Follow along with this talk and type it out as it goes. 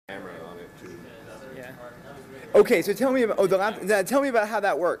Okay, so tell me about tell me about how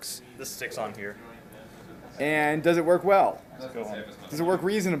that works. This sticks on here. And does it work well? Go home. Does it work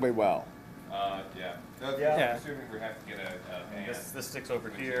reasonably well? Yeah. Yeah. Assuming we have to get a And this sticks over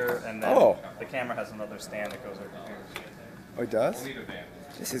here, and then Oh. the camera has another stand that goes over here. Oh, it does? We'll need a van.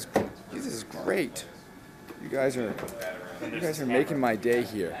 This is great. You guys are And there's this making my day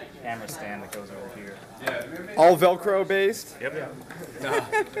here. camera stand that goes over here. Yeah. Do we have any- All Velcro based? Yep.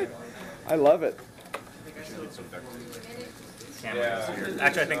 I love it. Camera goes here.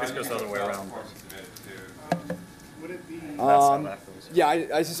 Actually, I think this goes the other way around. That's how Um, that goes. Yeah,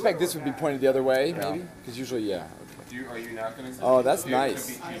 I suspect this would be pointed the other way, maybe? Because usually, yeah. Are you not going to? Oh, that's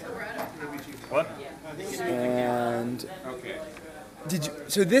nice. What? And Okay.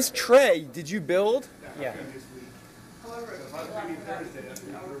 so this tray, did you build? Yeah.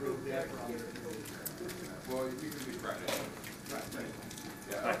 Well, you can be Friday.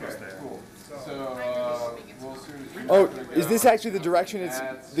 Yeah. That goes Okay. there. Cool. So we'll soon. Oh, is this actually the direction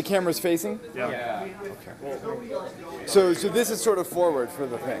the camera's facing? Yeah. So this is sort of forward for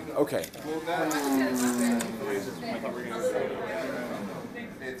the thing. Okay. Well, that's.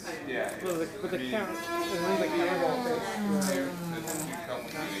 It's yeah. But the camera, the camera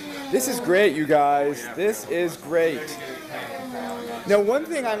This is great, you guys. This is great. Now, one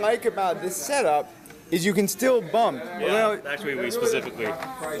thing I like about this setup is you can still bump. Yeah. Actually, we specifically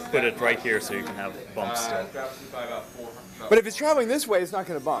put it right here so you can have bumps still. But if it's traveling this way, it's not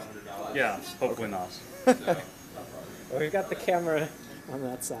going to bump. Yeah. Hopefully not. we've got the camera on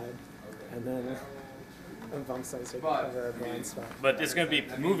that side, and then on bump side so we can cover our blind spot. But it's going to be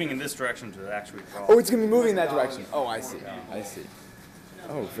moving in this direction to actually draw. Oh, it's going to be moving in that direction. Oh, I see. I see.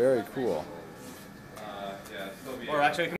 Oh, very cool. Or actually,